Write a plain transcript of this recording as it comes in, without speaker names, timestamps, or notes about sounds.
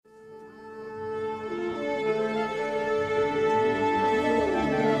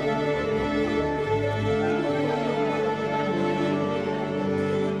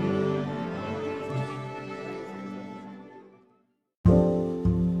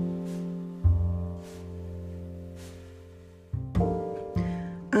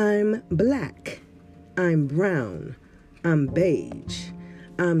I'm black, I'm brown, I'm beige,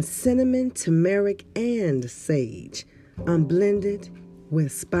 I'm cinnamon, turmeric, and sage. I'm blended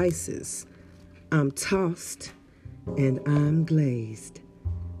with spices. I'm tossed and I'm glazed.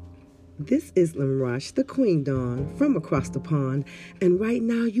 This is Limrush, the Queen Dawn from across the pond, and right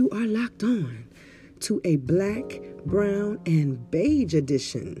now you are locked on to a black, brown, and beige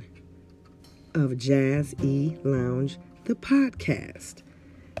edition of Jazz E Lounge, the podcast.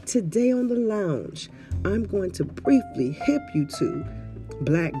 Today on the lounge, I'm going to briefly hip you to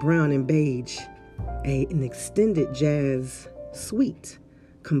Black, Brown, and Beige, an extended jazz suite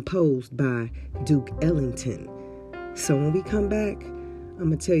composed by Duke Ellington. So when we come back, I'm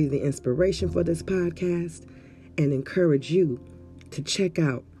going to tell you the inspiration for this podcast and encourage you to check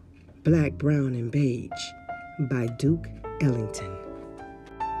out Black, Brown, and Beige by Duke Ellington.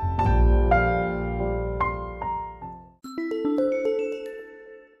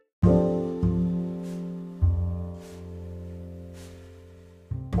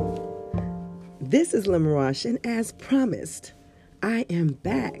 This is Limrush, and as promised, I am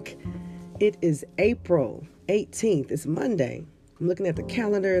back. It is April 18th. It's Monday. I'm looking at the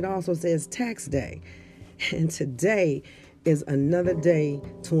calendar. It also says tax day. And today is another day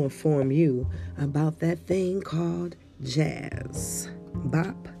to inform you about that thing called jazz,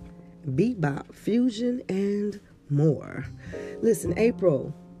 bop, bebop, fusion, and more. Listen,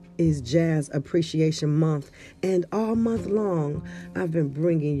 April is Jazz Appreciation Month, and all month long, I've been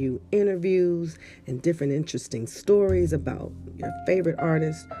bringing you interviews and different interesting stories about your favorite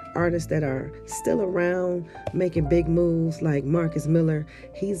artists that are still around, making big moves, like Marcus Miller.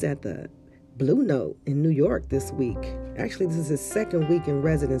 He's at the Blue Note in New York this week. Actually, this is his second week in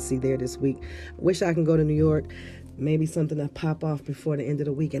residency there this week. Wish I can go to New York. Maybe something to pop off before the end of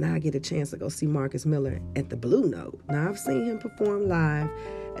the week, and I get a chance to go see Marcus Miller at the Blue Note. Now, I've seen him perform live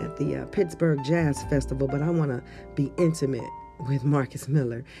at the Pittsburgh Jazz Festival, but I want to be intimate with Marcus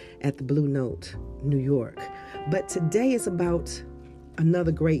Miller at the Blue Note, New York. But today is about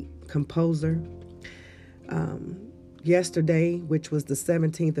another great composer. Yesterday, which was the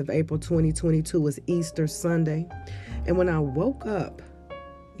 17th of April 2022, was Easter Sunday. And when I woke up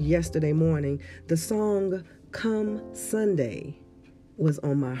yesterday morning, the song Come Sunday was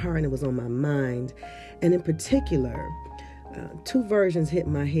on my heart and it was on my mind. And in particular, two versions hit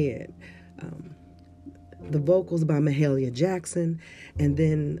my head. The vocals by Mahalia Jackson, and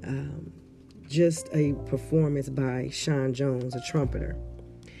then just a performance by Sean Jones, a trumpeter.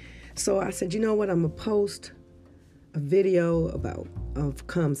 So I said, you know what, I'm going to post a video of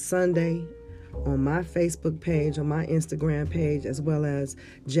Come Sunday on my Facebook page, on my Instagram page, as well as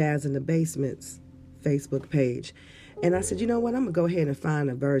Jazz in the Basement's Facebook page. And I said, you know what, I'm going to go ahead and find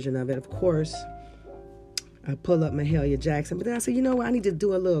a version of it. Of course, I pull up Mahalia Jackson, but then I said, you know what, I need to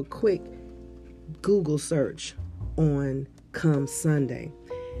do a little quick Google search on Come Sunday.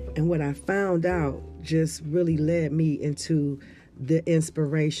 And what I found out just really led me into the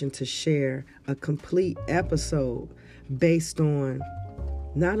inspiration to share a complete episode based on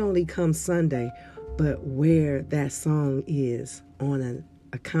not only Come Sunday, but where that song is on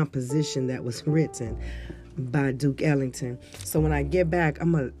a composition that was written by Duke Ellington. So when I get back,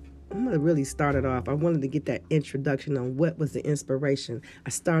 I'm gonna really start it off. I wanted to get that introduction on what was the inspiration. I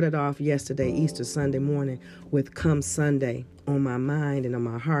started off yesterday, Easter Sunday morning, with Come Sunday on my mind and on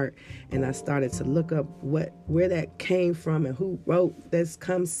my heart, and I started to look up where that came from and who wrote this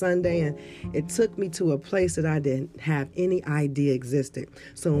Come Sunday, and it took me to a place that I didn't have any idea existed.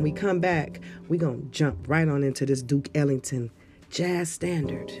 So when we come back, we're going to jump right on into this Duke Ellington jazz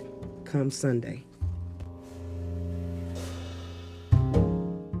standard, Come Sunday.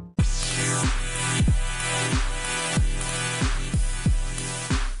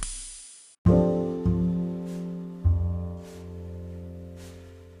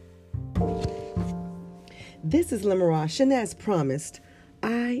 This is Limrush, and as promised,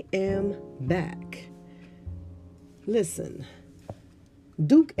 I am back. Listen,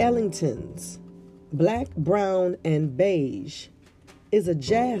 Duke Ellington's Black, Brown, and Beige is a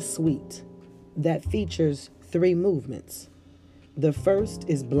jazz suite that features three movements. The first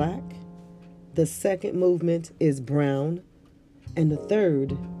is black, the second movement is brown, and the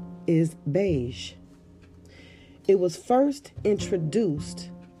third is beige. It was first introduced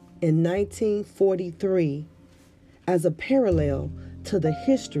in 1943 as a parallel to the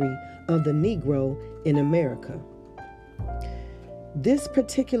history of the Negro in America. This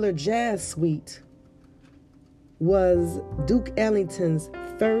particular jazz suite was Duke Ellington's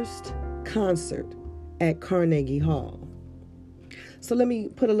first concert at Carnegie Hall. So let me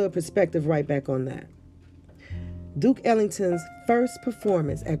put a little perspective right back on that. Duke Ellington's first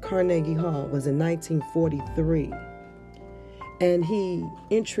performance at Carnegie Hall was in 1943. And he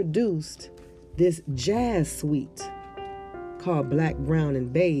introduced this jazz suite called Black, Brown,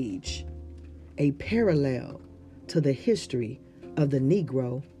 and Beige, a parallel to the history of the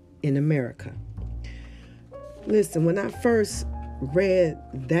Negro in America. Listen, when I first read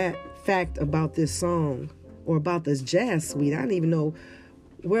that fact about this song or about this jazz suite, I didn't even know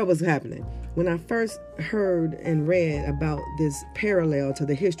where it was happening. When I first heard and read about this parallel to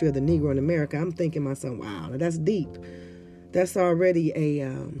the history of the Negro in America, I'm thinking to myself, wow, that's deep. That's already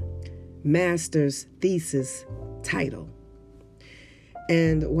a master's thesis title.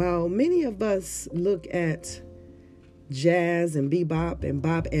 And while many of us look at jazz and bebop and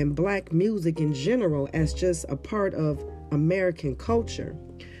bop and black music in general as just a part of American culture,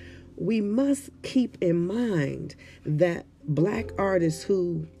 we must keep in mind that black artists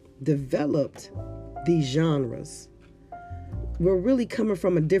who developed these genres were really coming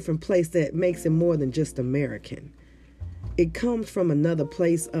from a different place that makes it more than just American. It comes from another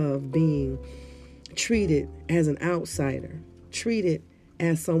place of being treated as an outsider, treated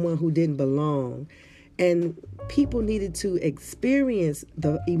as someone who didn't belong. And people needed to experience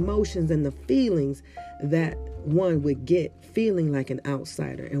the emotions and the feelings that one would get feeling like an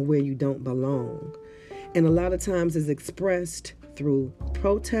outsider and where you don't belong. And a lot of times it's expressed through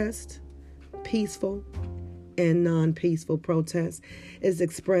protest, peaceful and non-peaceful protest. It's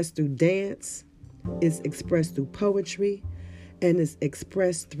expressed through dance. It's expressed through poetry. And it's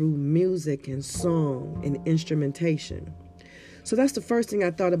expressed through music and song and instrumentation. So that's the first thing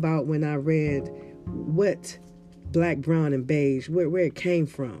I thought about when I read what Black, Brown, and Beige, where it came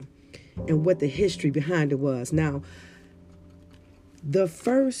from and what the history behind it was. Now, the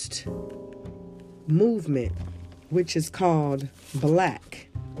first movement, which is called Black,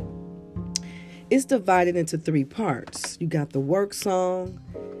 is divided into three parts. You got the work song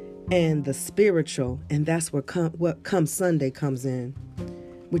and the spiritual, and that's what Come Sunday comes in,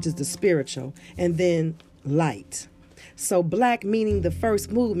 which is the spiritual, and then light. So Black, meaning the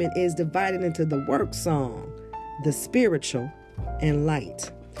first movement, is divided into the work song, the spiritual, and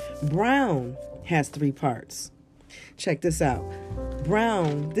light. Brown has three parts. Check this out.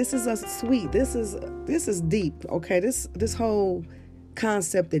 Brown, this is a sweet. This is deep. Okay, this whole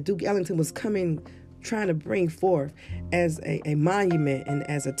concept that Duke Ellington was trying to bring forth as a monument and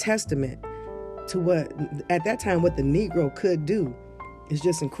as a testament to what at that time what the Negro could do. It's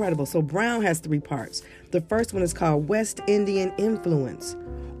just incredible. So Brown has three parts. The first one is called West Indian Influence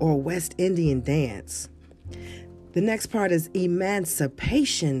or West Indian Dance. The next part is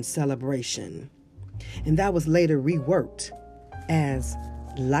Emancipation Celebration. And that was later reworked as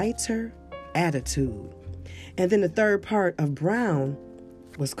Lighter Attitude. And then the third part of Brown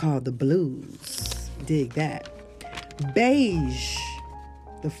was called the Blues. Dig that. Beige,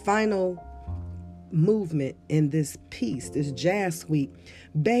 the final movement in this piece, this jazz suite.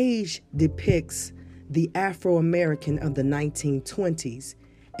 Beige depicts the Afro-American of the 1920s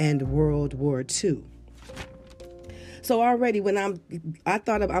and World War II. So already when I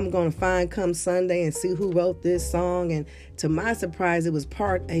thought I'm going to find Come Sunday and see who wrote this song, and to my surprise, it was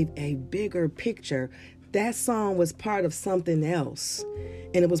part of a bigger picture. That song was part of something else,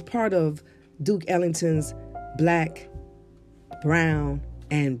 and it was part of Duke Ellington's Black, Brown,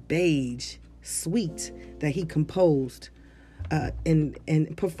 and Beige suite that he composed and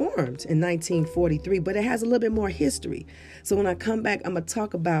performed in 1943, but it has a little bit more history. So when I come back, I'm going to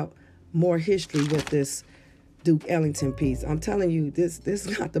talk about more history with this Duke Ellington piece. I'm telling you, this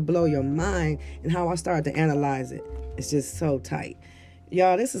got to blow your mind, and how I started to analyze it. It's just so tight.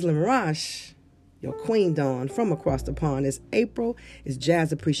 Y'all, this is Limarash, your Queen Dawn from across the pond. It's April. It's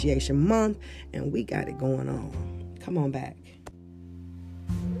Jazz Appreciation Month, and we got it going on. Come on back.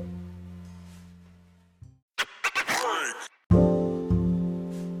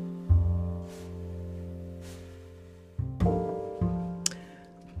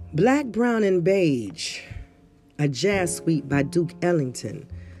 Black, Brown, and Beige, a jazz suite by Duke Ellington,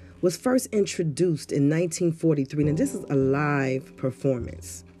 was first introduced in 1943, and this is a live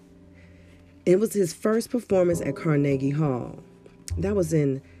performance. It was his first performance at Carnegie Hall. That was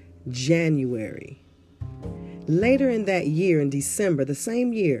in January. Later in that year, in December, the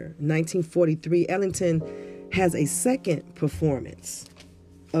same year, 1943, Ellington has a second performance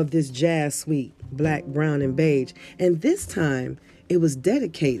of this jazz suite, Black, Brown, and Beige, and this time it was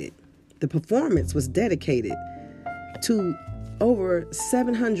dedicated. The performance was dedicated to over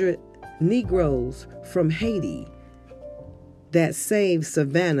 700 Negroes from Haiti that saved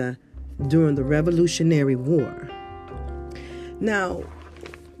Savannah during the Revolutionary War. Now,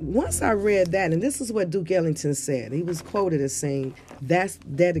 once I read that, and this is what Duke Ellington said, he was quoted as saying, that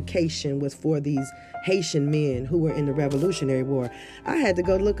dedication was for these Haitian men who were in the Revolutionary War. I had to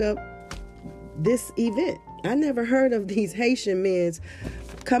go look up this event. I never heard of these Haitian men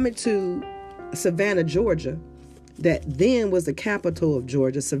coming to Savannah, Georgia, that then was the capital of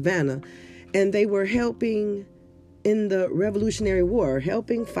Georgia, Savannah, and they were helping in the Revolutionary War,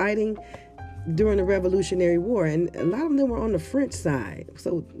 fighting during the Revolutionary War, and a lot of them were on the French side.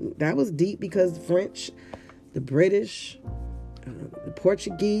 So that was deep, because French, the British, the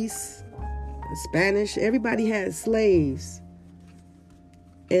Portuguese, the Spanish, everybody had slaves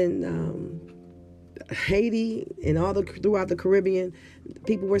in Haiti and throughout the Caribbean.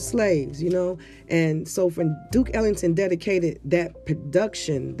 People were slaves, and so when Duke Ellington dedicated that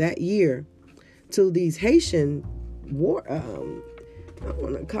production that year to these Haitian war, I'm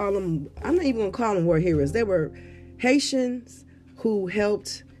not even going to call them war heroes. They were Haitians who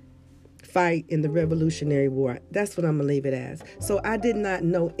helped fight in the Revolutionary War. That's what I'm going to leave it as. So I did not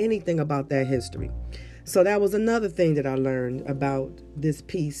know anything about that history. So that was another thing that I learned about this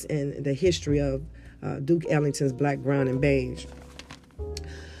piece and the history of Duke Ellington's Black, Brown, and Beige.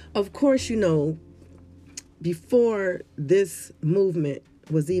 Of course, before this movement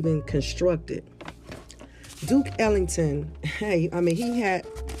was even constructed, Duke Ellington, he had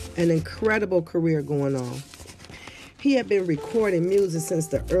an incredible career going on. He had been recording music since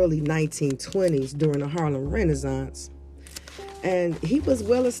the early 1920s during the Harlem Renaissance, and he was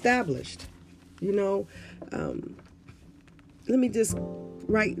well established. Let me just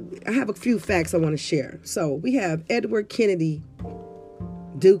I have a few facts I want to share. So we have Edward Kennedy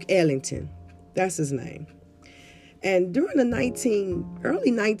Duke Ellington. That's his name. And during the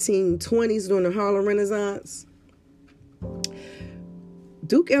early 1920s, during the Harlem Renaissance,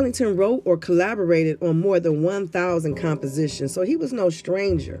 Duke Ellington wrote or collaborated on more than 1,000 compositions. So he was no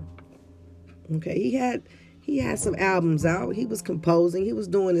stranger. Okay, he had some albums out. He was composing. He was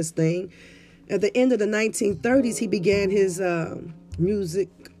doing his thing. At the end of the 1930s, he began his music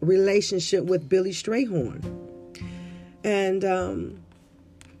relationship with Billy Strayhorn. And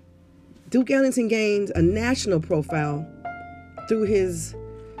Duke Ellington gained a national profile through his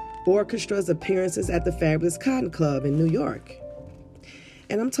orchestra's appearances at the Fabulous Cotton Club in New York.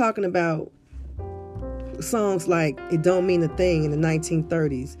 And I'm talking about songs like It Don't Mean a Thing in the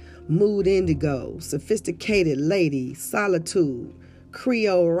 1930s, Mood Indigo, Sophisticated Lady, Solitude,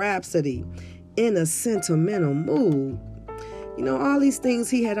 Creole Rhapsody, In a Sentimental Mood. All these things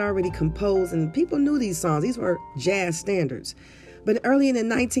he had already composed, and people knew these songs. These were jazz standards. But early in the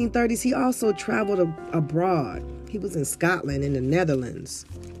 1930s, he also traveled abroad. He was in Scotland and the Netherlands.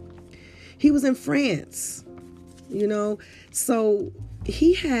 He was in France, So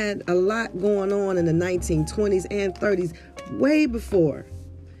he had a lot going on in the 1920s and 30s, way before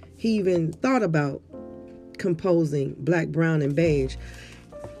he even thought about composing Black, Brown, and Beige.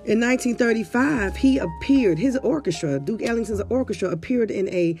 In 1935, his orchestra, Duke Ellington's orchestra, appeared in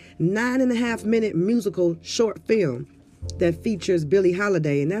a 9.5-minute musical short film that features Billie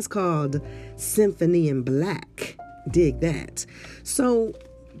Holiday, and that's called Symphony in Black. Dig that. So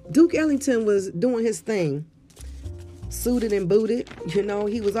Duke Ellington was doing his thing, suited and booted.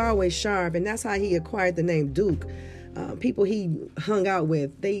 He was always sharp, and that's how he acquired the name Duke. People he hung out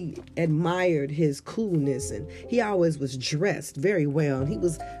with, they admired his coolness, and he always was dressed very well, and he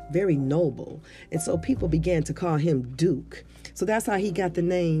was very noble. And so people began to call him Duke. So that's how he got the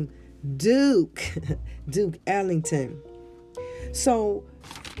name Duke, Duke Ellington. So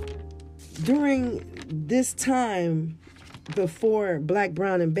during this time, before Black,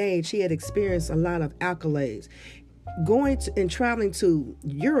 Brown, and Beige, he had experienced a lot of accolades. And traveling to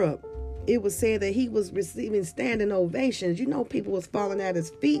Europe, it was said that he was receiving standing ovations. People was falling at his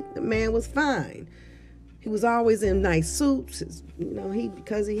feet. The man was fine. He was always in nice suits.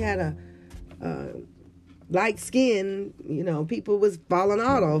 Because he had a light skin, people was falling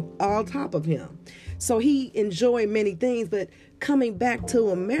out all top of him. So he enjoyed many things, but coming back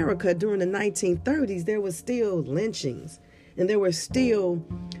to America during the 1930s, there was still lynchings, and there was still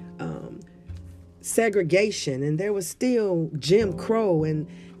segregation, and there was still Jim Crow, and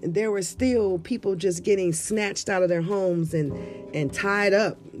there were still people just getting snatched out of their homes and tied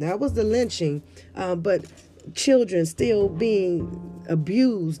up. That was the lynching, but children still being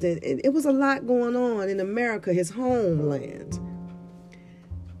abused, and it was a lot going on in America, his homeland.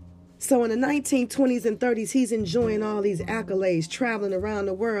 So in the 1920s and 30s, he's enjoying all these accolades, traveling around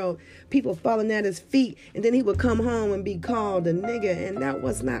the world, people falling at his feet, and then he would come home and be called a nigger, and that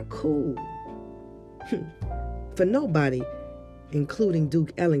was not cool for nobody, including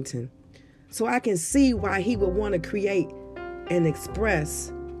Duke Ellington. So I can see why he would want to create and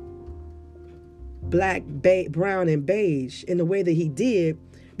express black, brown, and beige in the way that he did,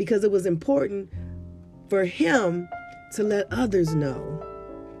 because it was important for him to let others know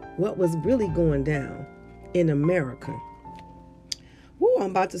what was really going down in America. Woo,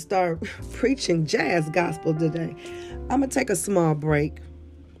 I'm about to start preaching jazz gospel today. I'm going to take a small break.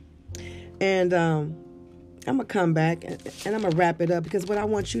 And I'm going to come back and I'm going to wrap it up, because what I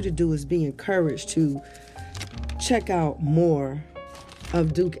want you to do is be encouraged to check out more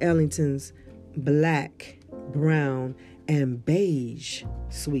of Duke Ellington's Black, Brown, and Beige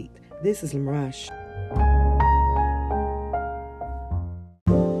suite. This is Marash.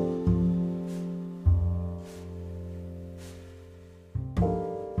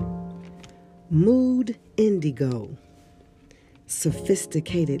 Mood indigo,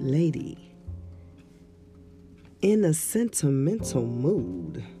 sophisticated lady, in a sentimental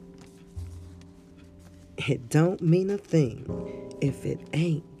mood. It don't mean a thing if it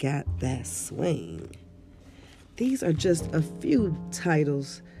ain't got that swing. These are just a few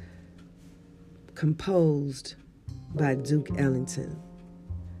titles composed by Duke Ellington.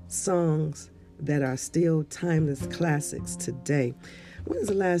 Songs that are still timeless classics today. When's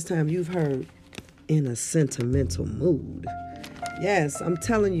the last time you've heard In a Sentimental Mood? Yes, I'm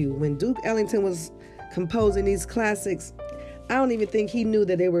telling you, when Duke Ellington was composing these classics, I don't even think he knew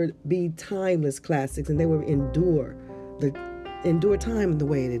that they would be timeless classics and they would endure time the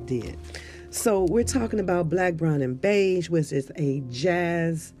way it did. So we're talking about Black, Brown, and Beige, which is a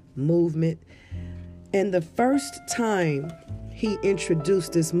jazz movement. And the first time he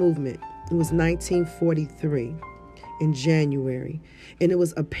introduced this movement, it was 1943 in January. And it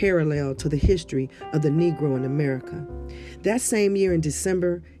was a parallel to the history of the Negro in America. That same year in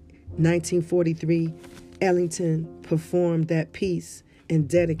December 1943, Ellington performed that piece and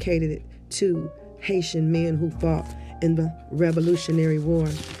dedicated it to Haitian men who fought in the Revolutionary War.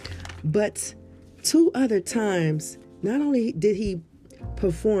 But 2 other times, not only did he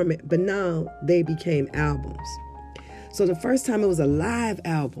perform it, but now they became albums. So the first time it was a live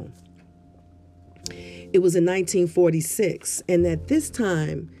album. It was in 1946, and at this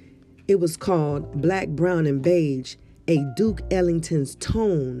time, it was called Black, Brown, and Beige, a Duke Ellington's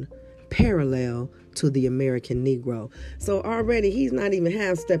tone parallel to the American Negro. So already he's not even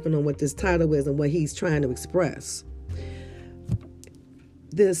half-stepping on what this title is and what he's trying to express.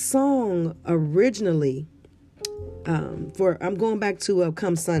 The song originally, I'm going back to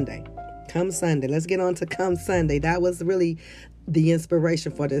Come Sunday. Come Sunday. Let's get on to Come Sunday. That was really the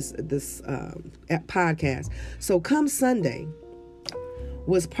inspiration for this podcast. So Come Sunday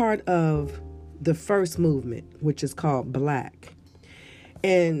was part of the first movement, which is called Black.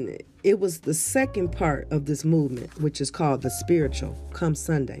 And it was the second part of this movement, which is called the spiritual, Come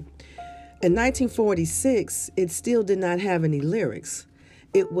Sunday. In 1946, it still did not have any lyrics.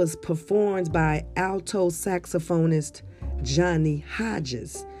 It was performed by alto saxophonist Johnny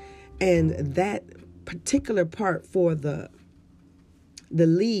Hodges. And that particular part for the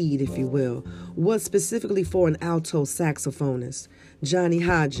lead, if you will, was specifically for an alto saxophonist, Johnny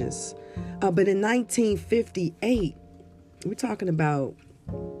Hodges. But in 1958, we're talking about,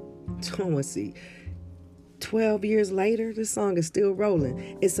 12 years later, this song is still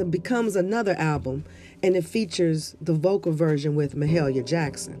rolling. It becomes another album, and it features the vocal version with Mahalia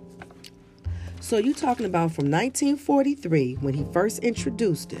Jackson. So you're talking about from 1943, when he first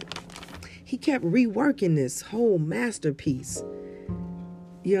introduced it, he kept reworking this whole masterpiece.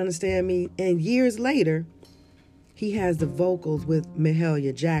 You understand me? And years later, he has the vocals with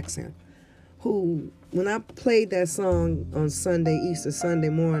Mahalia Jackson, who, when I played that song on Easter Sunday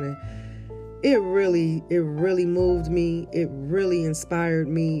morning, it really moved me. It really inspired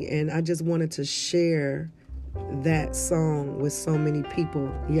me. And I just wanted to share that song with so many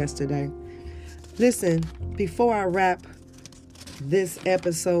people yesterday. Listen, before I wrap this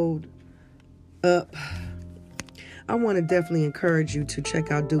episode up, I want to definitely encourage you to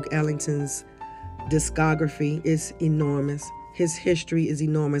check out Duke Ellington's discography. It's enormous. His history is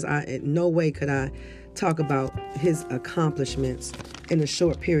enormous. In no way could I talk about his accomplishments in a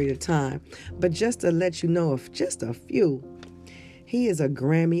short period of time. But just to let you know of just a few, he is a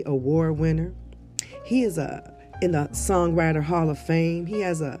Grammy Award winner. He is in the Songwriter Hall of Fame. He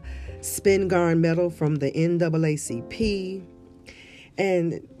has a Spingarn Medal from the NAACP.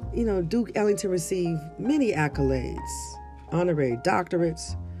 And, Duke Ellington received many accolades, honorary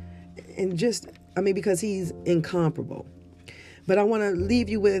doctorates, and because he's incomparable. But I want to leave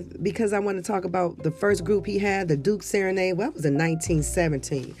you with, because I want to talk about the first group he had, the Duke Serenade. Well, that was in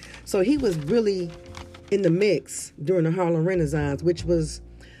 1917. So he was really in the mix during the Harlem Renaissance, which was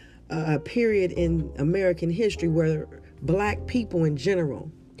a period in American history where Black people in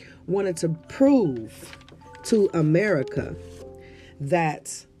general wanted to prove to America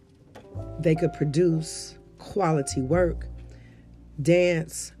that they could produce quality work,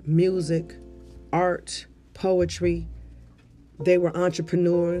 dance, music, art, poetry. They were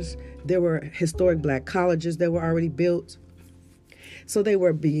entrepreneurs. There were historic black colleges that were already built. So they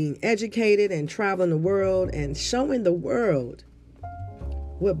were being educated and traveling the world and showing the world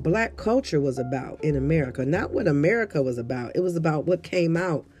what black culture was about in America. Not what America was about. It was about what came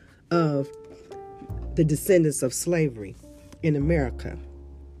out of the descendants of slavery in America.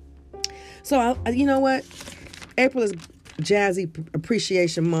 So, you know what? April is Jazzy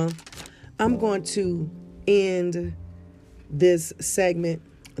Appreciation Month. I'm going to end this segment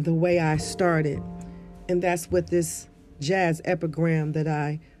the way I started, and that's with this jazz epigram that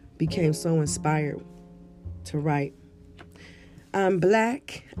I became so inspired to write. I'm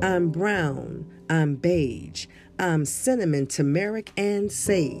black, I'm brown, I'm beige, I'm cinnamon, turmeric, and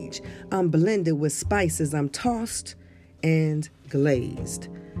sage. I'm blended with spices, I'm tossed and glazed.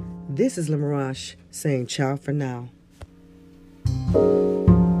 This is LaMarage saying ciao for now.